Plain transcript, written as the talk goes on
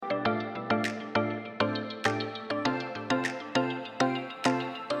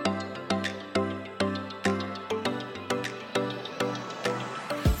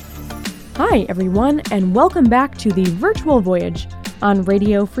Hi, everyone, and welcome back to the Virtual Voyage on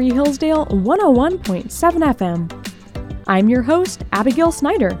Radio Free Hillsdale 101.7 FM. I'm your host, Abigail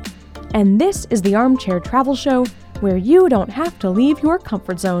Snyder, and this is the Armchair Travel Show where you don't have to leave your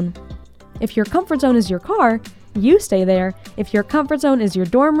comfort zone. If your comfort zone is your car, you stay there. If your comfort zone is your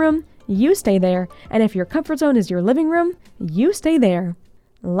dorm room, you stay there. And if your comfort zone is your living room, you stay there.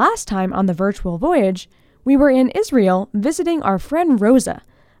 Last time on the Virtual Voyage, we were in Israel visiting our friend Rosa,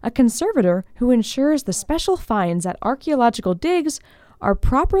 a conservator who ensures the special finds at archaeological digs are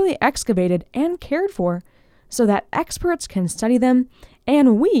properly excavated and cared for so that experts can study them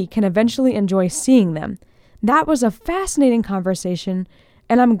and we can eventually enjoy seeing them. That was a fascinating conversation,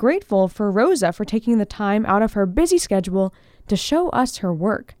 and I'm grateful for Rosa for taking the time out of her busy schedule to show us her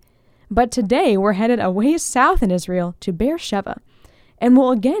work. But today we're headed a ways south in Israel to Sheva, and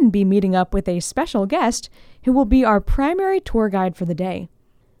we'll again be meeting up with a special guest who will be our primary tour guide for the day.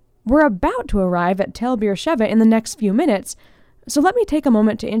 We're about to arrive at Tel Sheva in the next few minutes, so let me take a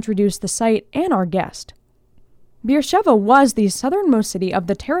moment to introduce the site and our guest. Sheva was the southernmost city of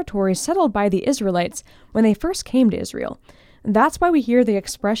the territory settled by the Israelites when they first came to Israel. That's why we hear the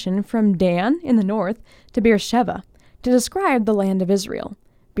expression from Dan in the north to Sheva to describe the land of Israel,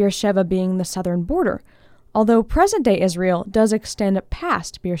 Sheva being the southern border, although present-day Israel does extend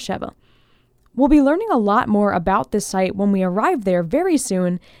past Sheva. We'll be learning a lot more about this site when we arrive there very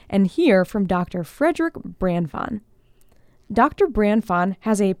soon and hear from Dr. Fredric Brandfon. Dr. Brandfon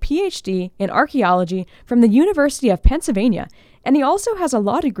has a PhD in archaeology from the University of Pennsylvania, and he also has a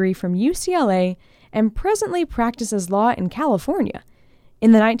law degree from UCLA and presently practices law in California.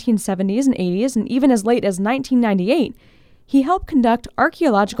 In the 1970s and 80s, and even as late as 1998, he helped conduct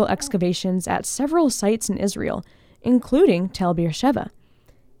archaeological excavations at several sites in Israel, including Tel Sheva.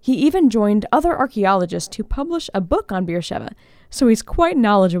 He even joined other archaeologists to publish a book on Sheva, so he's quite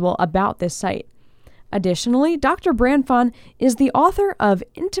knowledgeable about this site. Additionally, Dr. Brandfon is the author of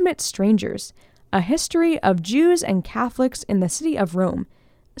Intimate Strangers, a history of Jews and Catholics in the city of Rome,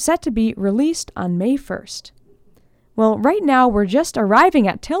 set to be released on May 1st. Well, right now we're just arriving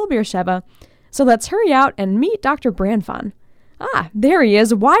at Tel Sheva, so let's hurry out and meet Dr. Brandfon. There he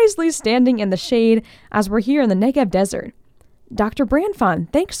is, wisely standing in the shade as we're here in the Negev Desert. Dr. Brandfon,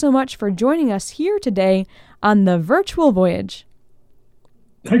 thanks so much for joining us here today on the Virtual Voyage.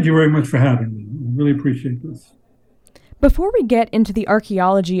 Thank you very much for having me. I really appreciate this. Before we get into the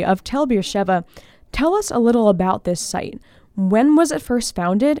archaeology of Tel Sheva, tell us a little about this site. When was it first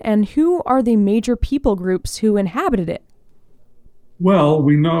founded, and who are the major people groups who inhabited it? Well,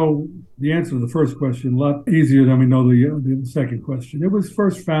 we know the answer to the first question a lot easier than we know the second question. It was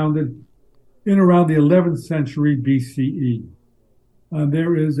first founded in around the 11th century BCE.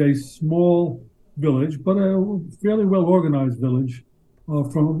 There is a small village, but a fairly well-organized village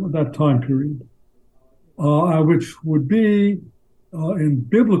from that time period, which would be, in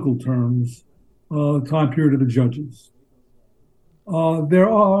biblical terms, time period of the judges. There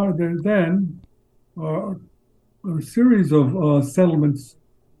then are a series of settlements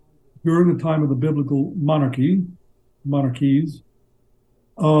during the time of the biblical monarchies,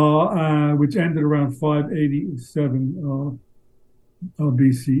 which ended around 587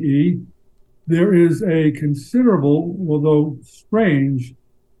 BCE. There is a considerable, although strange,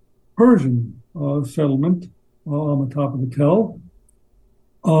 Persian settlement on the top of the Tel.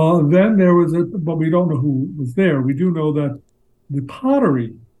 Then there was but we don't know who was there. We do know that the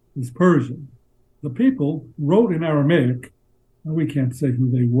pottery is Persian. The people wrote in Aramaic, and we can't say who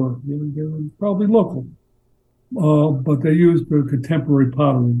they were. They were probably local, but they used the contemporary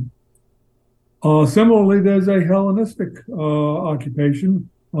pottery. Similarly, there's a Hellenistic occupation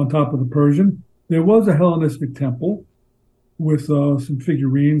on top of the Persian. There was a Hellenistic temple with some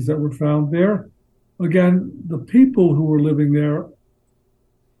figurines that were found there. Again, the people who were living there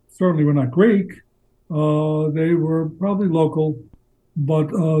certainly were not Greek. They were probably local, but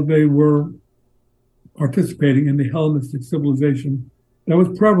they were participating in the Hellenistic civilization that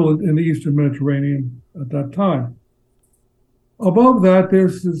was prevalent in the Eastern Mediterranean at that time. Above that,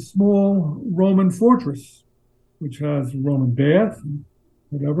 there's this small Roman fortress, which has a Roman bath, and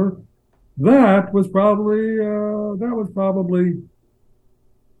whatever. That was probably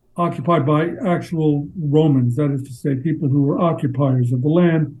occupied by actual Romans, that is to say, people who were occupiers of the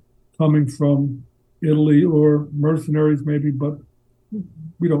land, coming from Italy or mercenaries maybe, but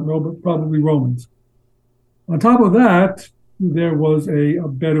we don't know, but probably Romans. On top of that, there was a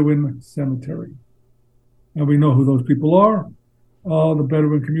Bedouin cemetery. And we know who those people are. The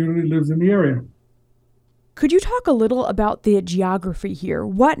Bedouin community lives in the area. Could you talk a little about the geography here?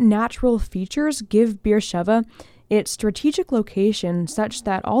 What natural features give Sheva its strategic location such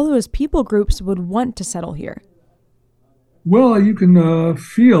that all those people groups would want to settle here? Well, you can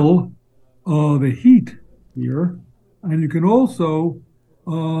feel the heat here, and you can also,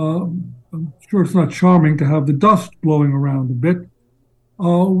 I'm sure it's not charming to have the dust blowing around a bit.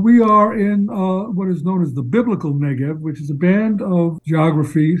 We are in what is known as the biblical Negev, which is a band of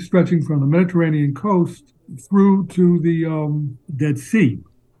geography stretching from the Mediterranean coast through to the Dead Sea.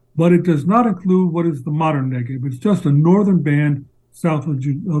 But it does not include what is the modern Negev. It's just a northern band south of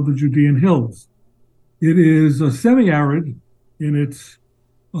the Judean hills. It is semi-arid in its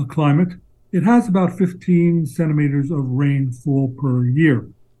climate. It has about 15 centimeters of rainfall per year.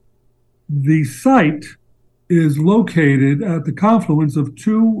 The site is located at the confluence of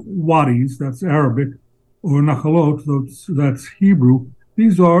two wadis, that's Arabic, or Nachalot, that's Hebrew.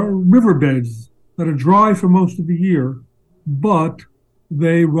 These are riverbeds that are dry for most of the year, but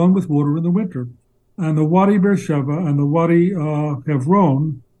they run with water in the winter. And the Wadi Beersheba and the Wadi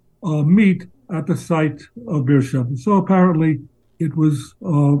Hebron meet at the site of Beersheba. So apparently there was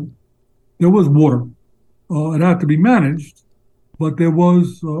water. It had to be managed, but there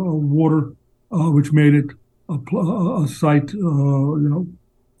was water which made it a site, to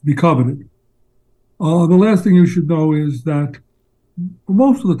be coveted. The last thing you should know is that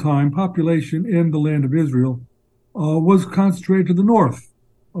most of the time, population in the land of Israel was concentrated to the north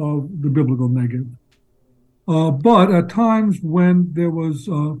of the biblical Negev. But at times when there was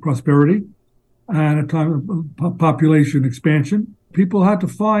prosperity and a time of population expansion, people had to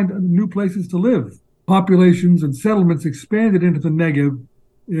find new places to live. Populations and settlements expanded into the Negev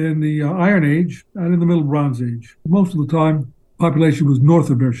in the Iron Age and in the Middle Bronze Age. Most of the time, population was north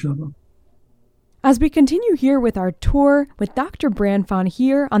of Beersheba. As we continue here with our tour with Dr. Brandfon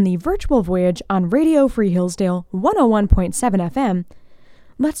here on the virtual voyage on Radio Free Hillsdale 101.7 FM,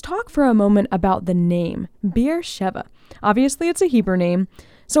 let's talk for a moment about the name, Beersheba. Obviously, it's a Hebrew name.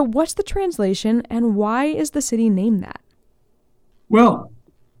 So what's the translation and why is the city named that? Well,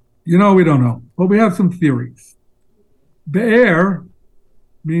 we don't know, but we have some theories. Be'er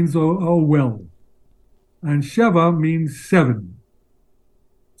means a well, and Sheva means 7.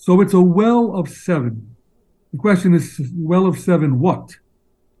 So it's a well of 7. The question is, well of 7 what?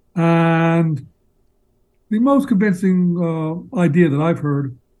 And the most convincing idea that I've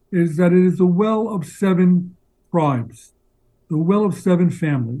heard is that it is a well of 7 tribes, the well of 7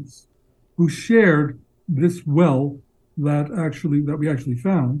 families who shared this well that we actually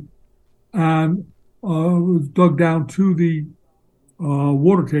found, and was dug down to the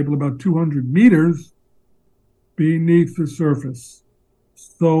water table about 200 meters beneath the surface.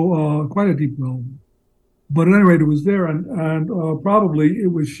 So quite a deep well. But at any rate, it was there, and probably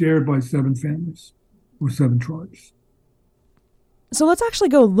it was shared by 7 families or 7 tribes. So let's actually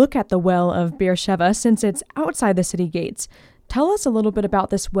go look at the well of Beersheba since it's outside the city gates. Tell us a little bit about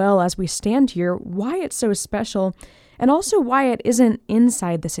this well as we stand here, why it's so special, and also why it isn't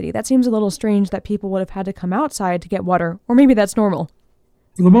inside the city. That seems a little strange that people would have had to come outside to get water, or maybe that's normal.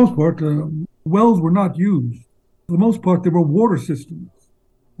 For the most part, wells were not used. For the most part, there were water systems.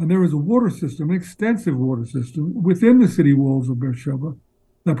 And there is a water system, an extensive water system, within the city walls of Beersheba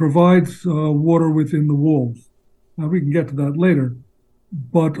that provides water within the walls. Now, we can get to that later.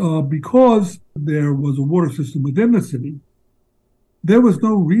 But because there was a water system within the city, there was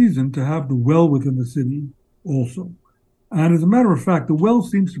no reason to have the well within the city also. And as a matter of fact, the well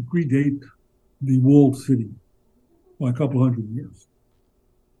seems to predate the walled city by a couple hundred years.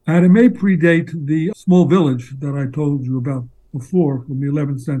 And it may predate the small village that I told you about before from the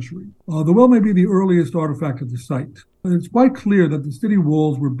 11th century. The well may be the earliest artifact of the site. It's quite clear that the city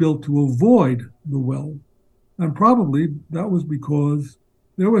walls were built to avoid the well. And probably that was because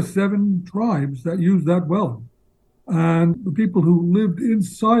there were 7 tribes that used that well. And the people who lived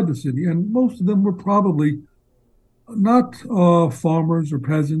inside the city, and most of them were probably not farmers or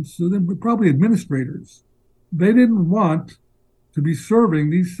peasants, so they were probably administrators. They didn't want to be serving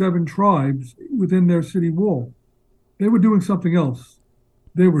these 7 tribes within their city wall. They were doing something else.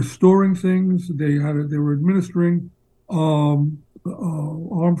 They were storing things. They were administering armed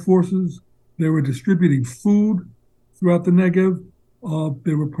forces. They were distributing food throughout the Negev.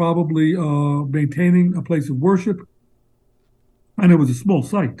 They were probably maintaining a place of worship. And it was a small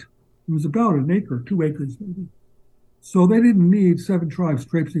site. It was about an acre, 2 acres maybe. So they didn't need 7 tribes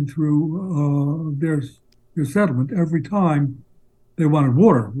traipsing through their settlement every time they wanted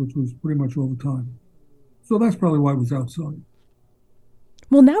water, which was pretty much all the time. So that's probably why it was outside.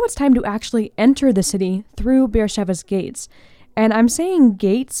 Well, now it's time to actually enter the city through Beersheba's gates. And I'm saying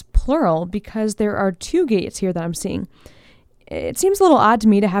gates plural because there are 2 gates here that I'm seeing. It seems a little odd to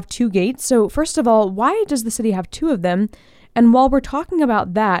me to have two gates. So first of all, why does the city have two of them? And while we're talking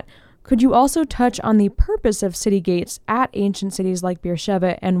about that, could you also touch on the purpose of city gates at ancient cities like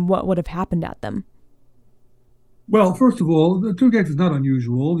Beersheba and what would have happened at them? Well, first of all, the two gates is not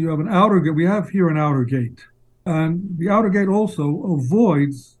unusual. You have an outer gate. We have here an outer gate. And the outer gate also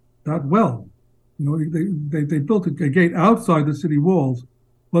avoids that well. They built a gate outside the city walls,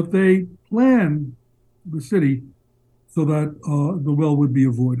 but they planned the city so that the well would be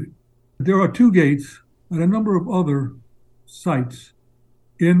avoided. There are two gates at a number of other sites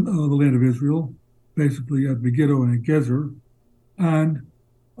in the land of Israel, basically at Megiddo and at Gezer. And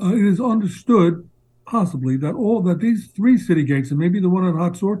it is understood, possibly, that these three city gates, and maybe the one at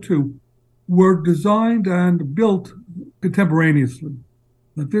Hatzor too, were designed and built contemporaneously.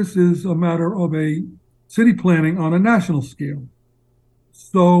 That this is a matter of a city planning on a national scale.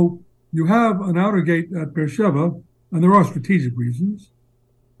 So you have an outer gate at Beersheba, and there are strategic reasons,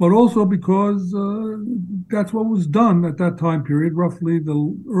 but also because that's what was done at that time period, roughly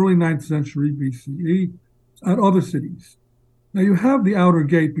the early 9th century BCE, at other cities. Now you have the outer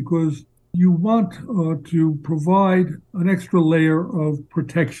gate because you want to provide an extra layer of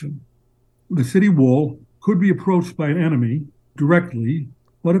protection. The city wall could be approached by an enemy directly,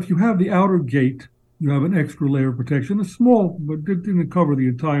 but if you have the outer gate, you have an extra layer of protection. It's small, but it didn't cover the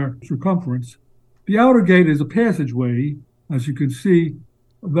entire circumference. The outer gate is a passageway, as you can see,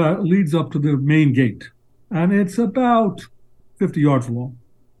 that leads up to the main gate, and it's about 50 yards long.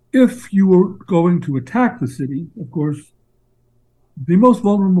 If you were going to attack the city, of course, the most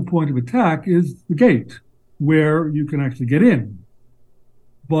vulnerable point of attack is the gate, where you can actually get in.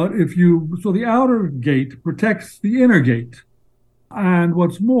 But so the outer gate protects the inner gate. And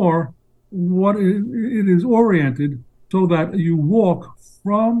what's more, it is oriented so that you walk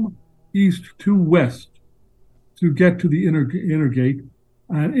from east to west to get to the inner gate.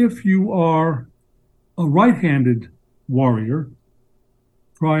 And if you are a right-handed warrior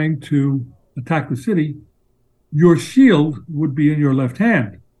trying to attack the city, your shield would be in your left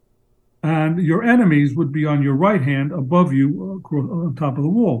hand, and your enemies would be on your right hand above you on top of the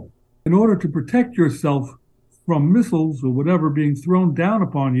wall. In order to protect yourself from missiles or whatever being thrown down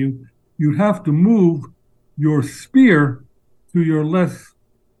upon you, you'd have to move your spear to your less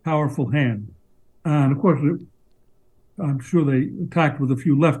powerful hand. And of course, I'm sure they attacked with a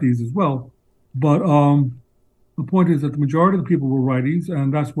few lefties as well. But the point is that the majority of the people were righties,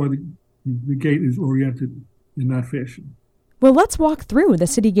 and that's why the gate is oriented in that fashion. Well, let's walk through the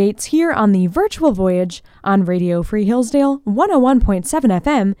city gates here on the virtual voyage on Radio Free Hillsdale 101.7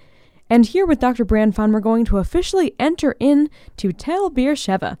 FM. And here with Dr. Brandfon, we're going to officially enter in to Tel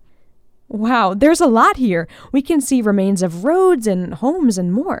Beersheba. Wow, there's a lot here. We can see remains of roads and homes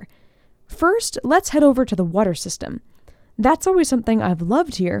and more. First, let's head over to the water system. That's always something I've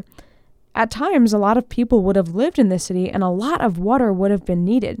loved here. At times, a lot of people would have lived in this city and a lot of water would have been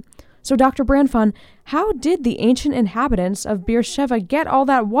needed. So, Dr. Brandfon, how did the ancient inhabitants of Beersheba get all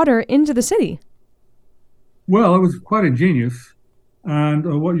that water into the city? Well, it was quite ingenious.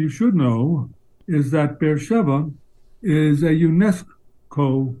 And what you should know is that Beersheba is a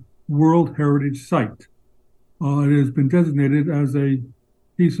UNESCO World Heritage Site. It has been designated as a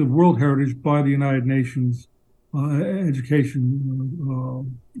piece of World Heritage by the United Nations Education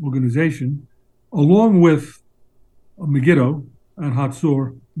Organization, along with Megiddo and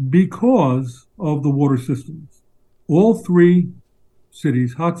Hatzor, because of the water systems. All three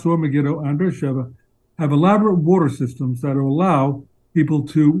cities, Hatzor, Megiddo, and Beersheba, have elaborate water systems that allow people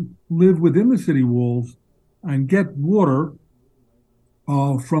to live within the city walls and get water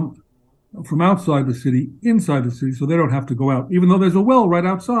from outside the city, inside the city, so they don't have to go out. Even though there's a well right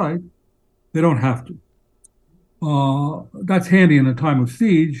outside, they don't have to. That's handy in a time of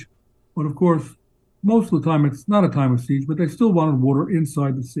siege, but of course, most of the time it's not a time of siege, but they still wanted water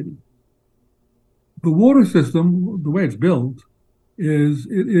inside the city. The water system, the way it's built, is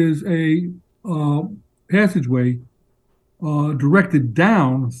a passageway directed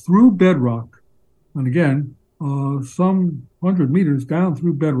down through bedrock, and again, some 100 meters down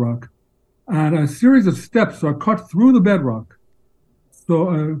through bedrock, and a series of steps are cut through the bedrock,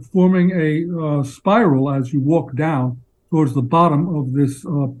 so forming a spiral as you walk down towards the bottom of this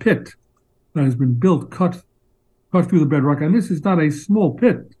pit that has been built, cut through the bedrock. And this is not a small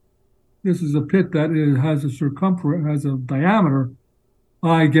pit. This is a pit that has a circumference, has a diameter,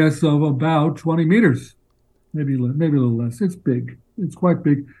 I guess, of about 20 meters, maybe a little less. It's big. It's quite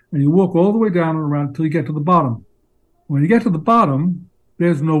big. And you walk all the way down and around until you get to the bottom. When you get to the bottom,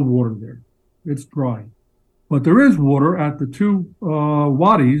 there's no water there. It's dry. But there is water at the two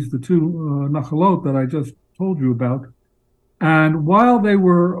wadis, the two nachalot that I just told you about. And while they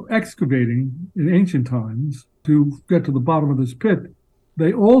were excavating in ancient times to get to the bottom of this pit,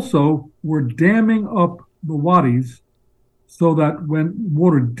 they also were damming up the wadis so that when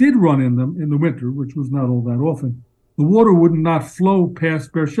water did run in them in the winter, which was not all that often, the water would not flow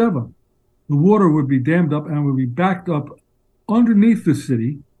past Beersheba. The water would be dammed up and would be backed up underneath the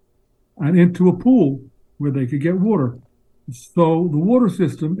city and into a pool where they could get water. So the water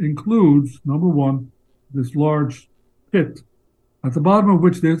system includes, number one, this large pit, at the bottom of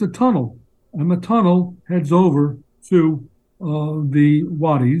which there's a tunnel, and the tunnel heads over to the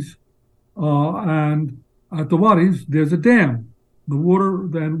wadis, and at the wadis there's a dam. The water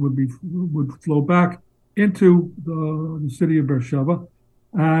then would flow back into the city of Beersheba,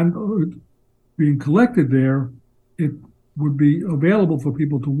 and being collected there, it would be available for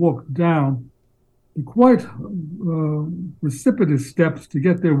people to walk down the quite precipitous steps to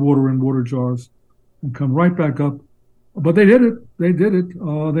get their water in water jars and come right back up. But they did it. They did it.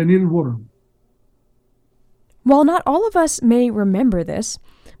 They needed water. While not all of us may remember this,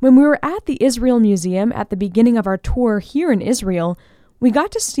 when we were at the Israel Museum at the beginning of our tour here in Israel, we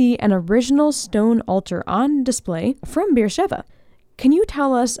got to see an original stone altar on display from Beersheba. Can you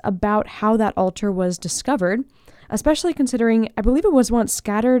tell us about how that altar was discovered, especially considering I believe it was once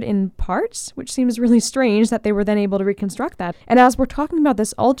scattered in parts, which seems really strange that they were then able to reconstruct that. And as we're talking about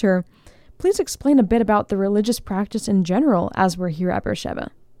this altar, please explain a bit about the religious practice in general as we're here at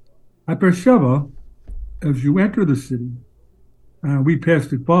Beersheba. At Beersheba, as you enter the city, we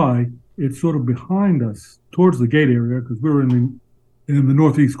passed it by, it's sort of behind us towards the gate area because we were in the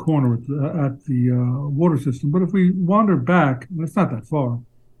northeast corner at the water system. But if we wander back, and it's not that far,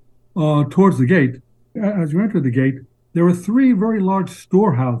 towards the gate, as you enter the gate, there are three very large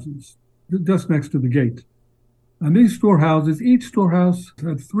storehouses just next to the gate. And these storehouses, each storehouse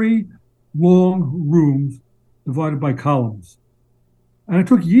had three long rooms divided by columns. And it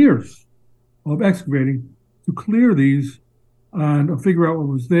took years of excavating to clear these and figure out what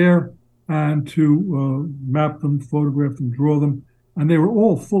was there and to map them, photograph them, draw them. And they were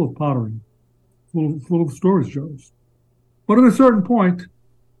all full of pottery, full of storage jars. But at a certain point,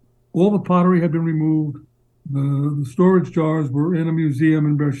 all the pottery had been removed. The storage jars were in a museum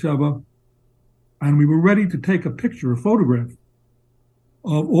in Beersheba, and we were ready to take a picture, a photograph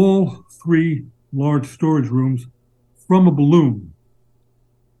of all three large storage rooms from a balloon.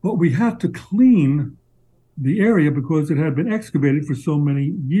 But we had to clean the area because it had been excavated for so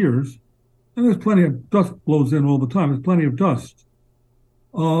many years, and there's plenty of dust blows in all the time. There's plenty of dust.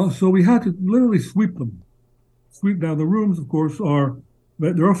 So we had to literally sweep them. Now, the rooms, of course,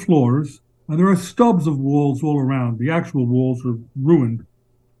 there are floors, and there are stubs of walls all around. The actual walls are ruined,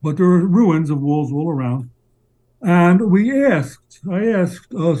 but there are ruins of walls all around. And I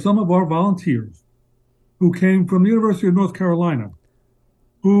asked some of our volunteers who came from the University of North Carolina,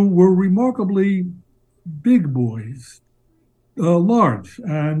 who were remarkably big boys, large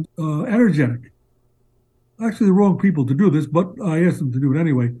and energetic. Actually, the wrong people to do this, but I asked them to do it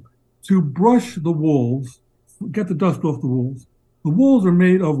anyway, to brush the walls, get the dust off the walls. The walls are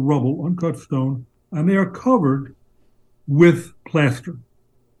made of rubble, uncut stone, and they are covered with plaster.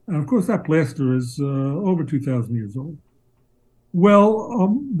 And of course, that plaster is over 2,000 years old.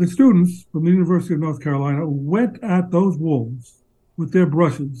 Well, the students from the University of North Carolina went at those walls with their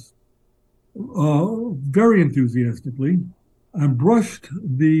brushes very enthusiastically and brushed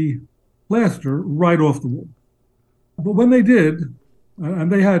the plaster right off the wall. But when they did,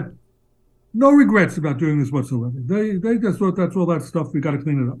 and they had no regrets about doing this whatsoever, they just thought that's all that stuff, we got to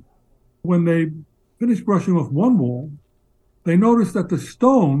clean it up. When they finished brushing off one wall, they noticed that the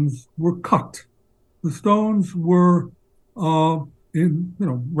stones were cut. The stones were in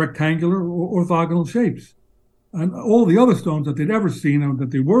rectangular or orthogonal shapes. And all the other stones that they'd ever seen and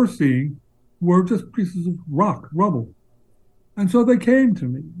that they were seeing were just pieces of rock, rubble. And so they came to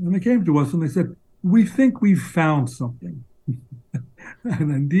me, and they came to us, and they said, "We think we've found something."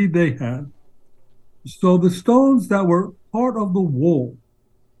 And indeed they had. So the stones that were part of the wall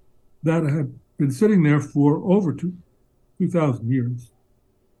that had been sitting there for over 2,000 years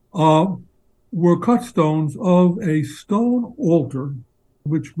were cut stones of a stone altar,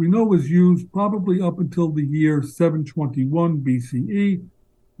 which we know was used probably up until the year 721 BCE.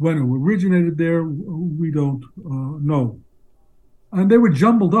 When it originated there, we don't know. And they were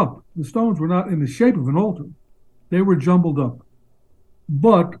jumbled up. The stones were not in the shape of an altar. They were jumbled up.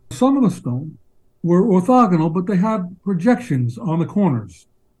 But some of the stones were orthogonal, but they had projections on the corners.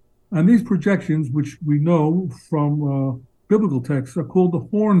 And these projections, which we know from biblical texts, are called the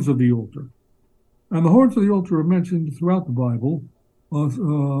horns of the altar. And the horns of the altar are mentioned throughout the Bible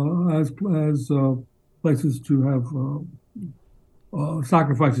as places to have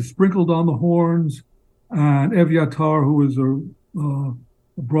sacrifices sprinkled on the horns, and Eviatar, who is a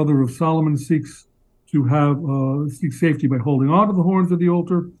brother of Solomon, seek safety by holding on to the horns of the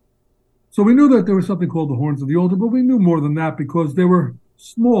altar. So we knew that there was something called the horns of the altar, but we knew more than that because there were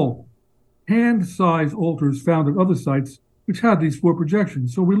small, hand-sized altars found at other sites which had these 4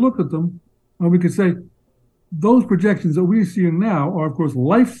 projections. So we looked at them, and we could say those projections that we see now are, of course,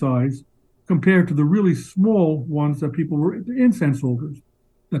 life-size compared to the really small ones that the incense altars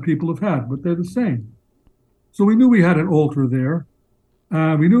that people have had, but they're the same. So we knew we had an altar there.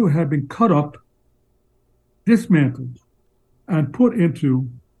 We knew it had been cut up, dismantled, and put into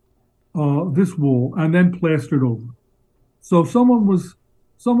this wall, and then plastered over. So someone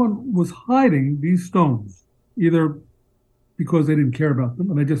was hiding these stones, either because they didn't care about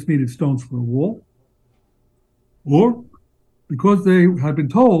them and they just needed stones for a wall, or because they had been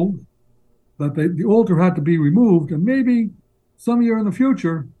told that the altar had to be removed, and maybe some year in the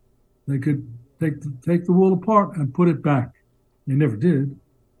future they could take the wall apart and put it back. They never did,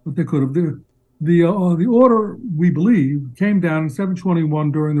 but they could have. The order, we believe, came down in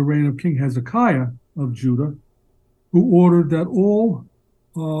 721 during the reign of King Hezekiah of Judah, who ordered that all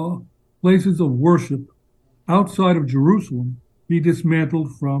places of worship outside of Jerusalem be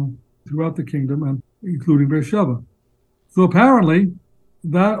dismantled from throughout the kingdom, and including Beersheba. So apparently,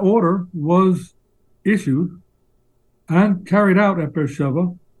 that order was issued and carried out at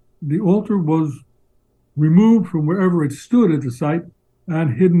Beersheba. The altar was removed from wherever it stood at the site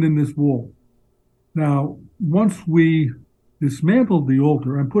and hidden in this wall. Now, once we dismantled the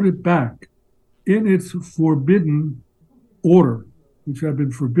altar and put it back in its forbidden order, which had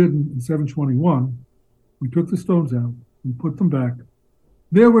been forbidden in 721, we took the stones out, we put them back.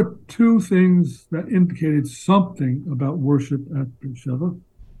 There were 2 things that indicated something about worship at Beersheba.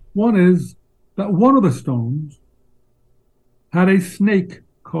 One is that one of the stones had a snake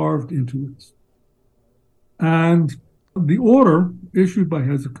carved into it. And the order issued by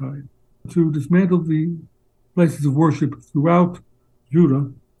Hezekiah to dismantle the places of worship throughout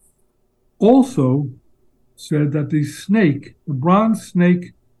Judah also said that the snake, the bronze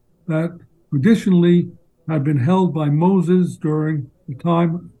snake that traditionally had been held by Moses during the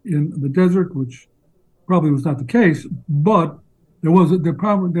time in the desert, which probably was not the case, but there was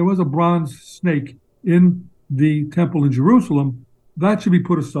a bronze snake in the temple in Jerusalem. That should be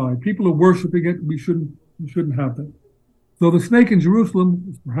put aside. People are worshiping it. We shouldn't have that. So the snake in Jerusalem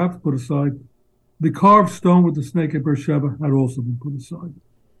is perhaps put aside. The carved stone with the snake at Beersheba had also been put aside.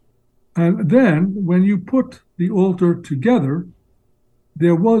 And then when you put the altar together,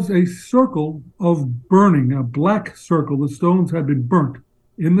 there was a circle of burning, a black circle. The stones had been burnt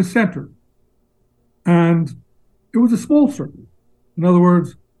in the center. And it was a small circle. In other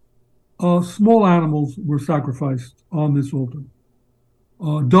words, small animals were sacrificed on this altar.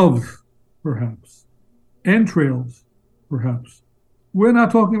 Doves, perhaps. Entrails, perhaps. We're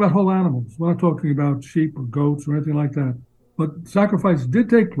not talking about whole animals. We're not talking about sheep or goats or anything like that. But sacrifice did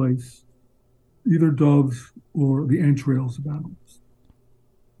take place, either doves or the entrails of animals.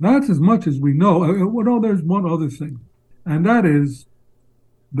 That's as much as we know. Well, there's one other thing, and that is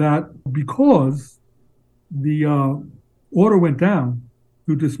that because the order went down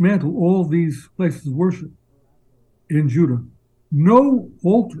to dismantle all these places of worship in Judah, no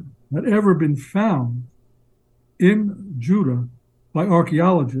altar had ever been found in Judah by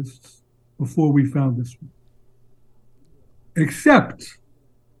archaeologists before we found this one, except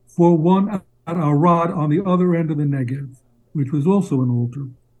for one at Arad on the other end of the Negev, which was also an altar,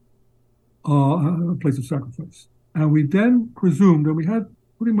 a place of sacrifice. And we then presumed, and we had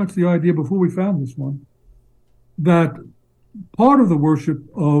pretty much the idea before we found this one, that part of the worship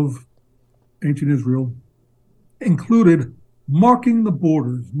of ancient Israel included marking the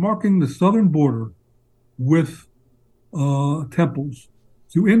borders, marking the southern border with temples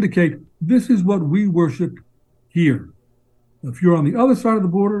to indicate this is what we worship here. If you're on the other side of the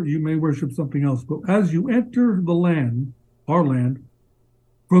border, you may worship something else. But as you enter the land, our land,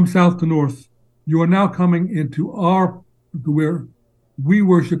 from south to north, you are now coming into where we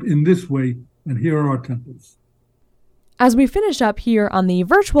worship in this way, and here are our temples. As we finish up here on the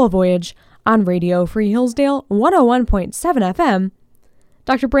virtual voyage on Radio Free Hillsdale 101.7 FM,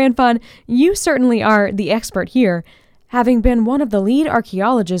 Dr. Brandfon, you certainly are the expert here, having been one of the lead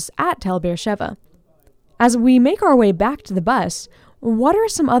archaeologists at Tel Beersheba. As we make our way back to the bus, what are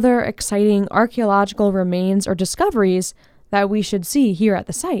some other exciting archaeological remains or discoveries that we should see here at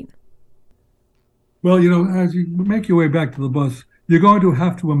the site? Well, as you make your way back to the bus, you're going to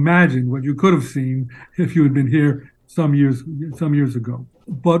have to imagine what you could have seen if you had been here some years ago.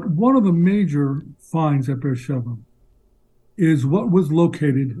 But one of the major finds at Beersheba is what was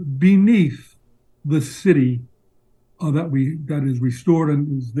located beneath the city that is restored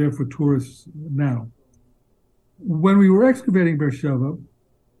and is there for tourists now. When we were excavating Beersheba,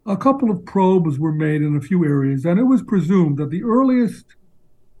 a couple of probes were made in a few areas, and it was presumed that the earliest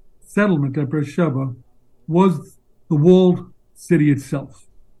settlement at Beersheba was the walled city itself.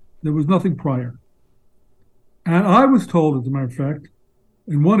 There was nothing prior. And I was told, as a matter of fact,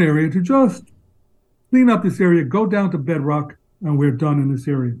 in one area to just clean up this area, go down to bedrock, and we're done in this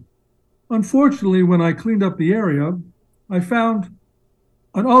area. Unfortunately, when I cleaned up the area, I found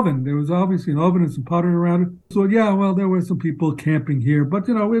an oven. There was obviously an oven and some pottery around it. So yeah, well, there were some people camping here, but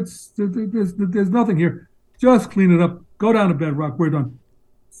there's nothing here. Just clean it up, go down to bedrock, we're done.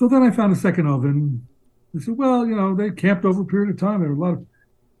 So then I found a second oven. I said, well, they camped over a period of time. There were a lot of,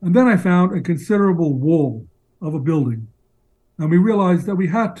 and then I found a considerable wall of a building. And we realized that we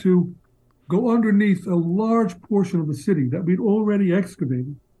had to go underneath a large portion of the city that we'd already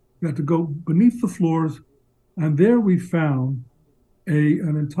excavated. We had to go beneath the floors, and there we found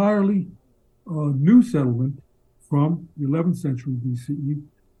an entirely new settlement from the 11th century BCE,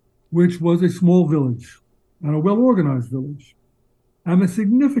 which was a small village and a well-organized village. And the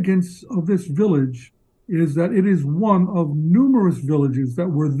significance of this village is that it is one of numerous villages that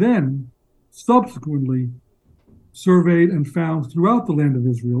were then subsequently surveyed and found throughout the land of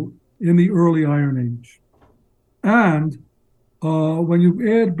Israel in the early Iron Age. And when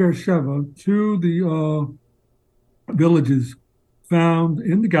you add Beersheba to the villages found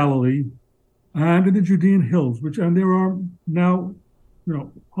in the Galilee and in the Judean hills, and there are now,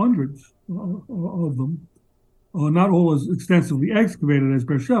 hundreds of them, not all as extensively excavated as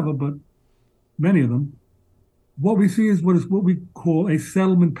Beersheba, but many of them. What we see is what we call a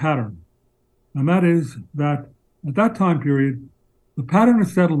settlement pattern, and that is that at that time period, the pattern of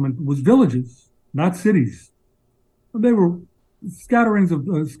settlement was villages, not cities. They were scatterings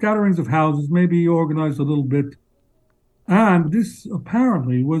of houses, maybe organized a little bit. And this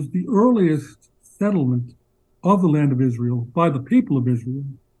apparently was the earliest settlement of the land of Israel by the people of Israel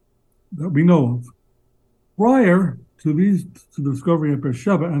that we know of. Prior to the discovery of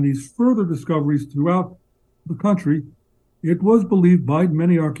Beersheba and these further discoveries throughout the country, it was believed by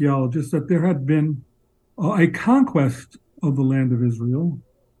many archaeologists that there had been a conquest of the land of Israel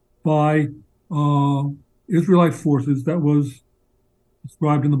by Israelite forces that was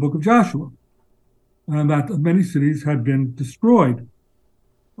described in the book of Joshua, and that many cities had been destroyed,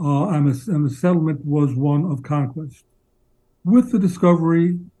 and the settlement was one of conquest. With the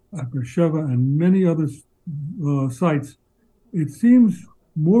discovery at Beersheba and many other sites, it seems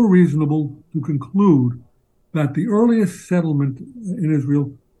more reasonable to conclude that the earliest settlement in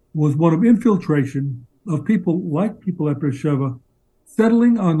Israel was one of infiltration of people at Beersheba,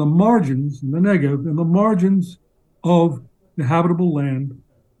 settling on the margins, in the Negev, in the margins of the habitable land,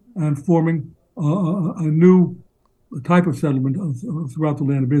 and forming a new type of settlement throughout the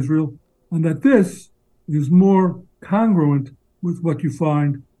land of Israel, and that this is more congruent with what you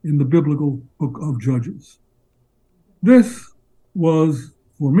find in the biblical book of Judges. This was,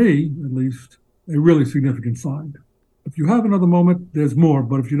 for me at least, a really significant find. If you have another moment, there's more,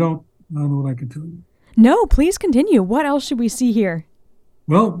 but if you don't, I don't know what I can tell you. No, please continue. What else should we see here?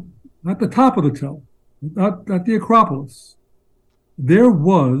 Well, at the top of the Tell, at the Acropolis, there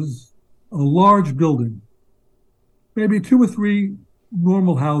was a large building, maybe 2 or 3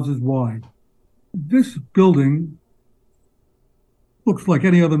 normal houses wide. This building looks like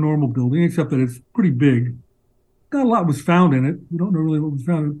any other normal building, except that it's pretty big. Not a lot was found in it. We don't know really what was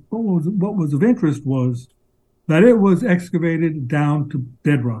found in it. What was of interest was that it was excavated down to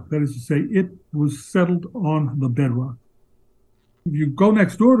bedrock. That is to say, it was settled on the bedrock. If you go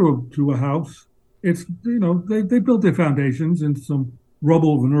next door to a house, it's, they built their foundations in some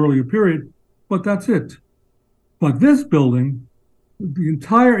rubble of an earlier period, but that's it. But this building, the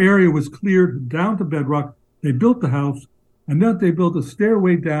entire area was cleared down to bedrock. They built the house, and then they built a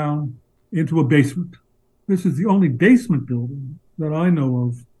stairway down into a basement. This is the only basement building that I know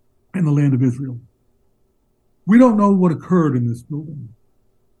of in the land of Israel. We don't know what occurred in this building,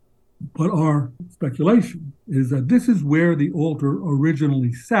 but our speculation is that this is where the altar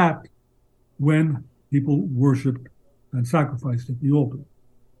originally sat when people worshipped and sacrificed at the altar.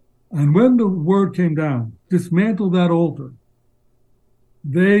 And when the word came down, dismantle that altar,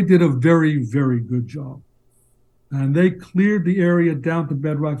 they did a very, very good job. And they cleared the area down to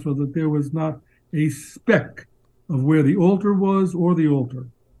bedrock so that there was not a speck of where the altar was or the altar.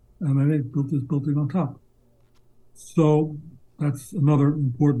 And then they built this building on top. So that's another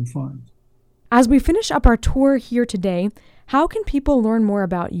important find. As we finish up our tour here today, how can people learn more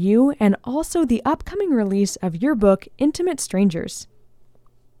about you and also the upcoming release of your book, Intimate Strangers?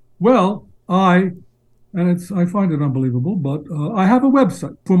 Well, I find it unbelievable, but I have a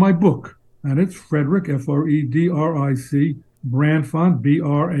website for my book, and it's Fredric, Fredric, Brandfon,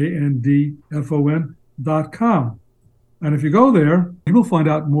 Brandfon.com. And if you go there, you will find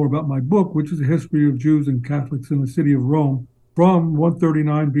out more about my book, which is a history of Jews and Catholics in the city of Rome from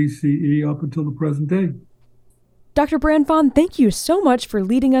 139 BCE up until the present day. Dr. Brandfon, thank you so much for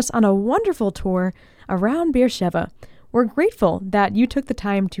leading us on a wonderful tour around Sheva. We're grateful that you took the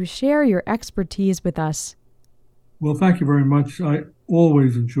time to share your expertise with us. Well, thank you very much. I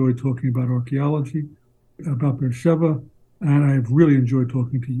always enjoy talking about archaeology, about Sheva, and I've really enjoyed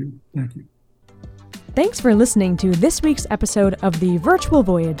talking to you. Thank you. Thanks for listening to this week's episode of The Virtual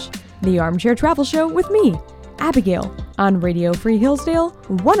Voyage, the Armchair Travel Show with me, Abigail, on Radio Free Hillsdale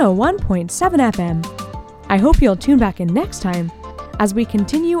 101.7 FM. I hope you'll tune back in next time as we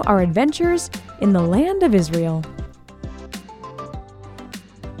continue our adventures in the land of Israel.